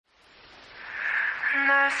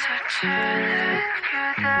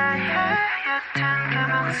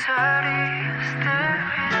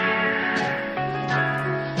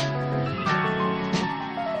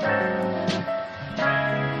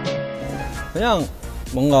그냥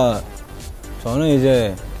뭔가 저는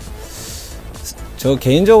이제 저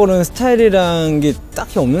개인적으로는 스타일이란 게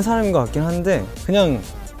딱히 없는 사람인 것 같긴 한데, 그냥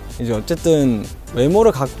이제 어쨌든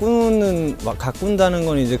외모를 가꾼다는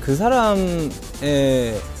건 이제 그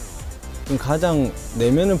사람의 좀 가장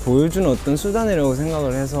내면을 보여주는 어떤 수단이라고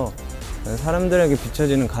생각을 해서, 사람들에게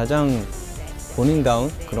비춰지는 가장 본인다운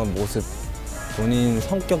그런 모습, 본인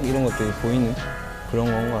성격 이런 것들이 보이는 그런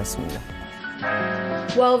건 것 같습니다.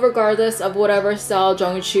 Well, regardless of whatever style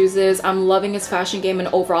Jung chooses, I'm loving his fashion game and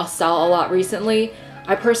overall style a lot recently.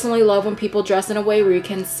 I personally love when people dress in a way where you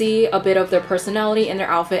can see a bit of their personality in their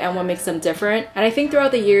outfit and what makes them different. And I think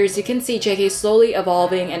throughout the years, you can see JK slowly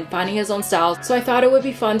evolving and finding his own style. So I thought it would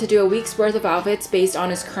be fun to do a week's worth of outfits based on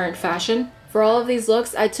his current fashion. For all of these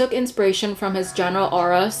looks, I took inspiration from his general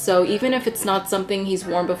aura, so even if it's not something he's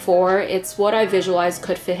worn before, it's what I visualized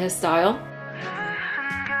could fit his style.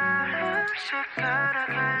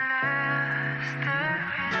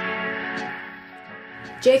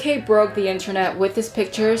 JK broke the internet with this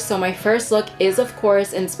picture, so my first look is of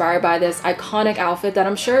course inspired by this iconic outfit that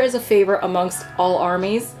I'm sure is a favorite amongst all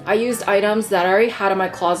armies. I used items that I already had in my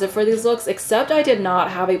closet for these looks, except I did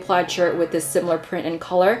not have a plaid shirt with this similar print and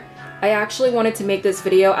color. I actually wanted to make this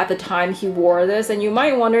video at the time he wore this, and you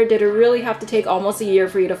might wonder, did it really have to take almost a year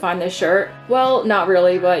for you to find this shirt? Well, not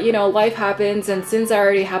really, but you know, life happens, and since I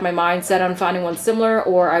already had my mind set on finding one similar,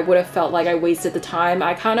 or I would have felt like I wasted the time,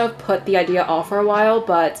 I kind of put the idea off for a while,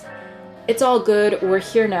 but it's all good, we're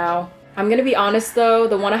here now. I'm gonna be honest though,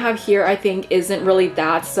 the one I have here I think isn't really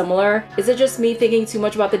that similar. Is it just me thinking too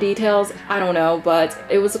much about the details? I don't know, but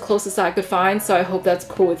it was the closest I could find, so I hope that's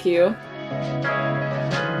cool with you.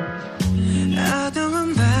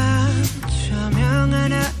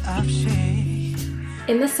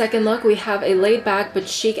 In the second look, we have a laid-back but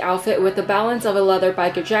chic outfit with the balance of a leather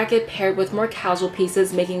biker jacket paired with more casual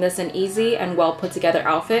pieces, making this an easy and well put together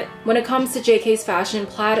outfit. When it comes to JK's fashion,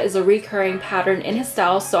 plaid is a recurring pattern in his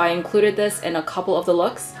style, so I included this in a couple of the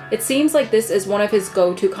looks. It seems like this is one of his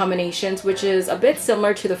go-to combinations, which is a bit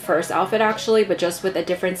similar to the first outfit actually, but just with a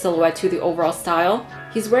different silhouette to the overall style.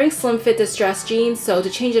 He's wearing slim fit distressed jeans, so to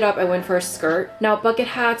change it up I went for a skirt. Now bucket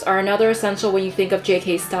hats are another essential when you think of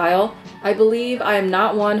JK's style. I believe I am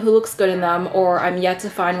not one who looks good in them, or I'm yet to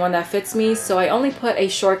find one that fits me, so I only put a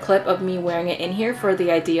short clip of me wearing it in here for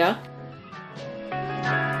the idea.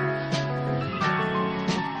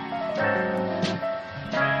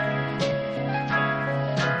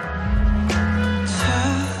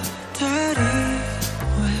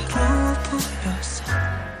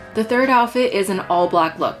 The third outfit is an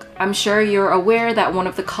all-black look. I'm sure you're aware that one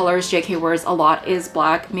of the colors JK wears a lot is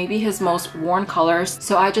black, maybe his most worn colors,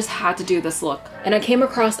 so I just had to do this look. And I came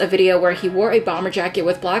across a video where he wore a bomber jacket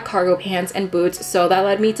with black cargo pants and boots, so that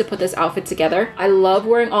led me to put this outfit together. I love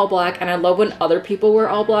wearing all black, and I love when other people wear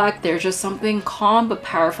all black. There's just something calm but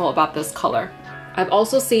powerful about this color. I've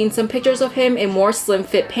also seen some pictures of him in more slim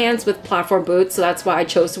fit pants with platform boots, so that's why I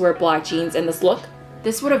chose to wear black jeans in this look.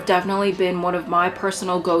 This would have definitely been one of my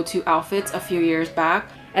personal go-to outfits a few years back.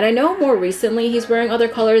 And I know more recently he's wearing other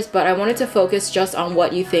colors, but I wanted to focus just on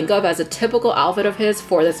what you think of as a typical outfit of his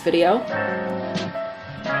for this video.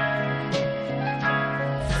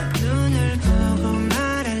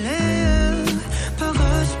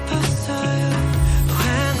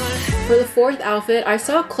 For the fourth outfit, I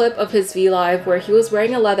saw a clip of his V-Live where he was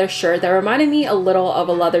wearing a leather shirt that reminded me a little of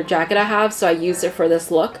a leather jacket I have, so I used it for this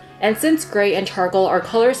look. And since gray and charcoal are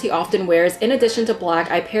colors he often wears, in addition to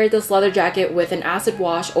black, I paired this leather jacket with an acid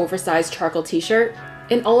wash oversized charcoal t-shirt.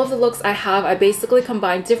 In all of the looks I have, I basically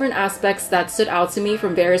combined different aspects that stood out to me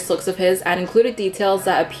from various looks of his and included details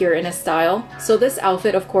that appear in his style. So this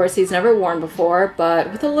outfit, of course, he's never worn before,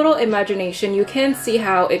 but with a little imagination, you can see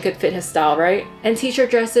how it could fit his style, right? And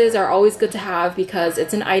t-shirt dresses are always good to have because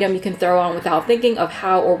it's an item you can throw on without thinking of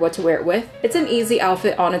how or what to wear it with. It's an easy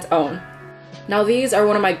outfit on its own. Now these are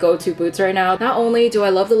one of my go-to boots right now. Not only do I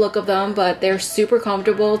love the look of them, but they're super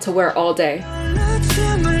comfortable to wear all day.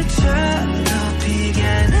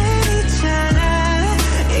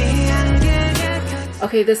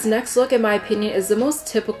 Okay, this next look in my opinion is the most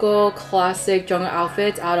typical classic Jung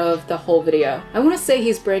outfit out of the whole video. I want to say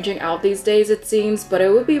he's branching out these days it seems, but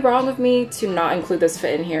it would be wrong of me to not include this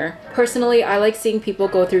fit in here. Personally, I like seeing people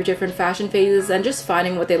go through different fashion phases and just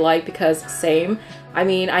finding what they like because same. I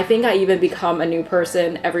mean, I think I even become a new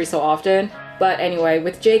person every so often. But anyway,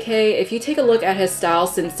 with JK, if you take a look at his style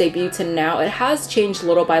since debut to now, it has changed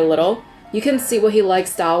little by little. You can see what he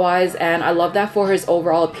likes style-wise, and I love that for his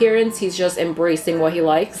overall appearance. He's just embracing what he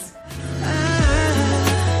likes.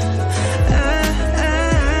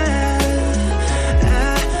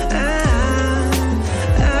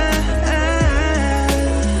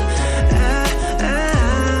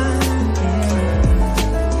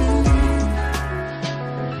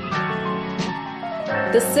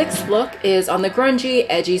 The sixth look is on the grungy,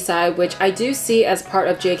 edgy side, which I do see as part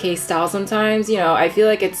of JK's style sometimes. You know, I feel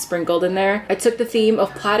like it's sprinkled in there. I took the theme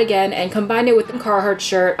of plaid again and combined it with the Carhartt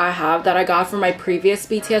shirt I have that I got from my previous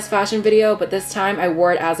BTS fashion video, but this time I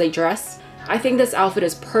wore it as a dress. I think this outfit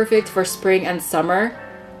is perfect for spring and summer.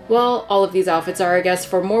 Well, all of these outfits are, I guess,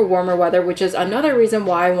 for more warmer weather, which is another reason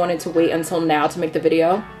why I wanted to wait until now to make the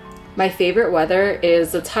video. My favorite weather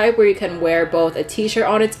is the type where you can wear both a t-shirt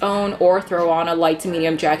on its own or throw on a light to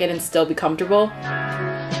medium jacket and still be comfortable.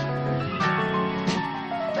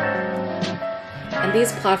 And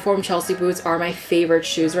these platform Chelsea boots are my favorite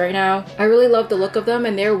shoes right now. I really love the look of them,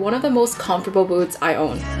 and they're one of the most comfortable boots I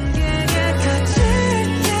own.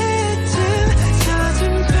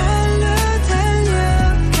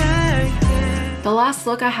 The last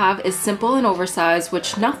look I have is simple and oversized,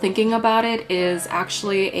 which, now thinking about it, is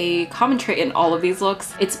actually a common trait in all of these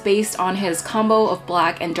looks. It's based on his combo of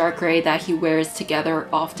black and dark gray that he wears together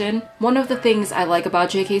often. One of the things I like about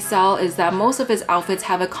JK's style is that most of his outfits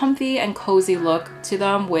have a comfy and cozy look to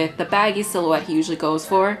them with the baggy silhouette he usually goes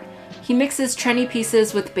for. He mixes trendy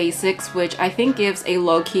pieces with basics, which I think gives a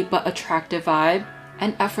low-key but attractive vibe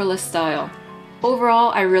and effortless style.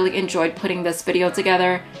 Overall, I really enjoyed putting this video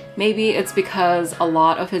together. Maybe it's because a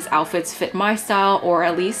lot of his outfits fit my style, or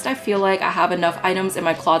at least I feel like I have enough items in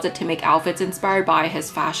my closet to make outfits inspired by his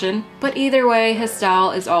fashion. But either way, his style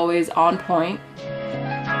is always on point.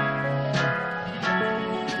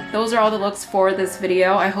 Those are all the looks for this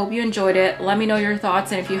video. I hope you enjoyed it. Let me know your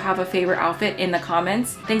thoughts and if you have a favorite outfit in the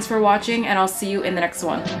comments. Thanks for watching, and I'll see you in the next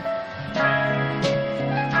one.